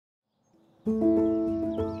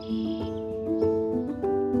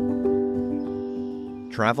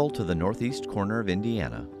Travel to the northeast corner of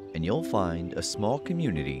Indiana, and you'll find a small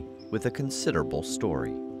community with a considerable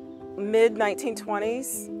story.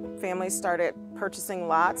 Mid-1920s, families started purchasing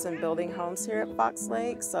lots and building homes here at Fox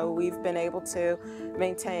Lake, so we've been able to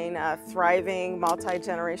maintain a thriving,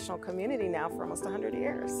 multi-generational community now for almost 100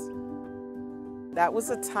 years. That was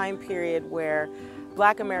a time period where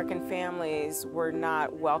Black American families were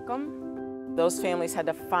not welcome. Those families had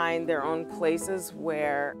to find their own places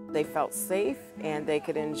where they felt safe and they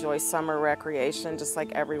could enjoy summer recreation just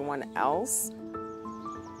like everyone else.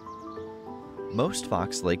 Most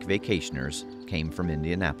Fox Lake vacationers came from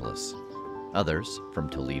Indianapolis, others from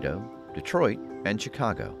Toledo, Detroit, and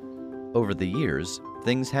Chicago. Over the years,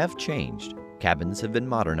 things have changed. Cabins have been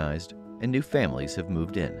modernized, and new families have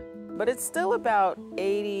moved in. But it's still about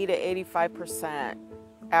 80 to 85%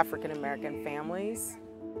 African American families.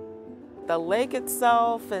 The lake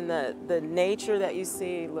itself and the nature that you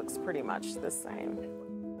see looks pretty much the same.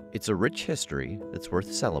 It's a rich history that's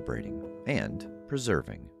worth celebrating and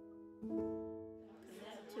preserving.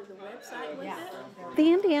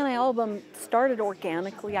 The Indiana album started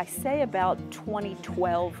organically, I say about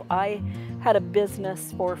 2012. I had a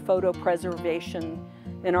business for photo preservation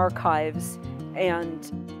and archives,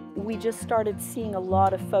 and we just started seeing a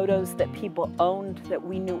lot of photos that people owned that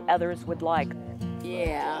we knew others would like.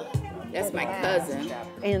 Yeah, that's my cousin.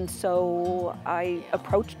 And so I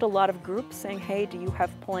approached a lot of groups saying, hey, do you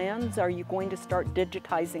have plans? Are you going to start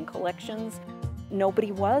digitizing collections?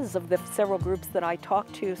 Nobody was of the several groups that I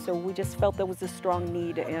talked to, so we just felt there was a strong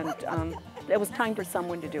need, and it was time for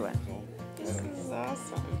someone to do it. This is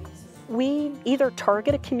awesome. We either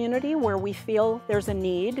target a community where we feel there's a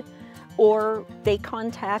need, or they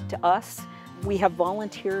contact us. We have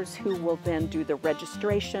volunteers who will then do the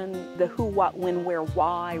registration, the who, what, when, where,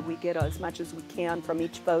 why. We get as much as we can from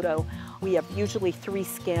each photo. We have usually 3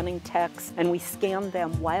 scanning techs, and we scan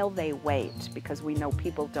them while they wait because we know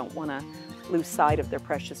people don't want to lose sight of their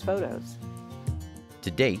precious photos.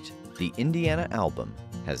 To date, the Indiana album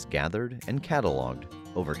has gathered and cataloged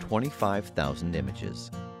over 25,000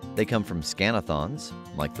 images. They come from scan-a-thons,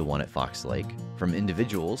 like the one at Fox Lake, from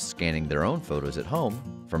individuals scanning their own photos at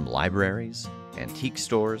home, from libraries, antique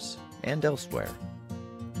stores, and elsewhere.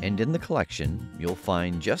 And in the collection, you'll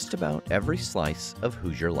find just about every slice of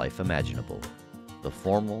Hoosier life imaginable. The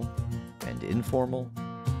formal and informal,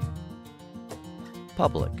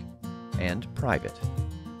 public and private,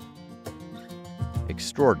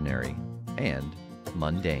 extraordinary and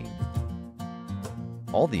mundane.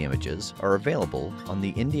 All the images are available on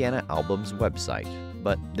the Indiana Album's website,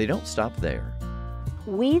 but they don't stop there.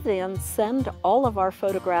 We then send all of our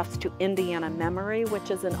photographs to Indiana Memory,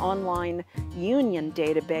 which is an online union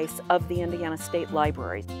database of the Indiana State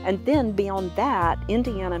Library. And then beyond that,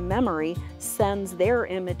 Indiana Memory sends their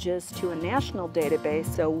images to a national database,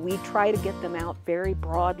 so we try to get them out very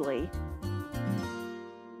broadly.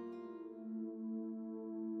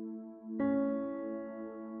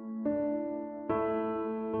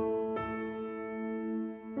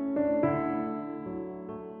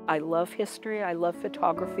 I love history, I love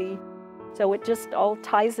photography, so it just all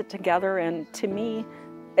ties it together, and to me,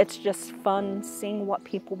 it's just fun seeing what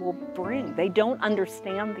people will bring. They don't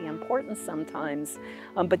understand the importance sometimes,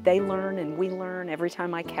 but they learn and we learn. Every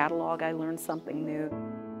time I catalog, I learn something new.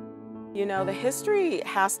 You know, the history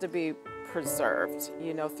has to be preserved,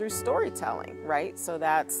 you know, through storytelling, right? So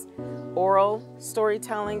that's oral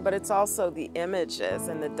storytelling, but it's also the images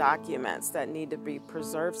and the documents that need to be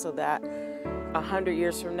preserved so that 100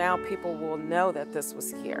 years from now, people will know that this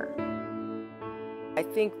was here. I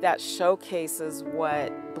think that showcases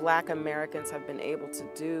what Black Americans have been able to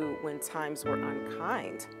do when times were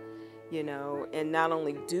unkind, you know, and not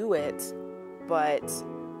only do it, but,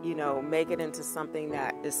 you know, make it into something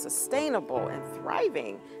that is sustainable and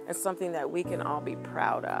thriving and something that we can all be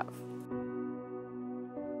proud of.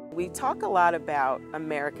 We talk a lot about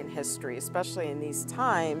American history, especially in these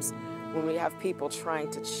times when we have people trying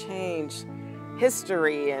to change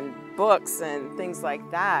history and books and things like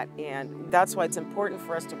that, and that's why it's important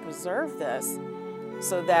for us to preserve this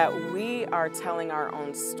so that we are telling our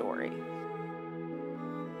own story.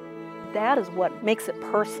 That is what makes it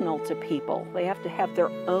personal to people. They have to have their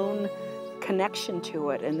own connection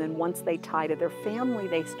to it, and then once they tie to their family,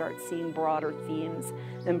 they start seeing broader themes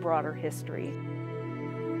and broader history.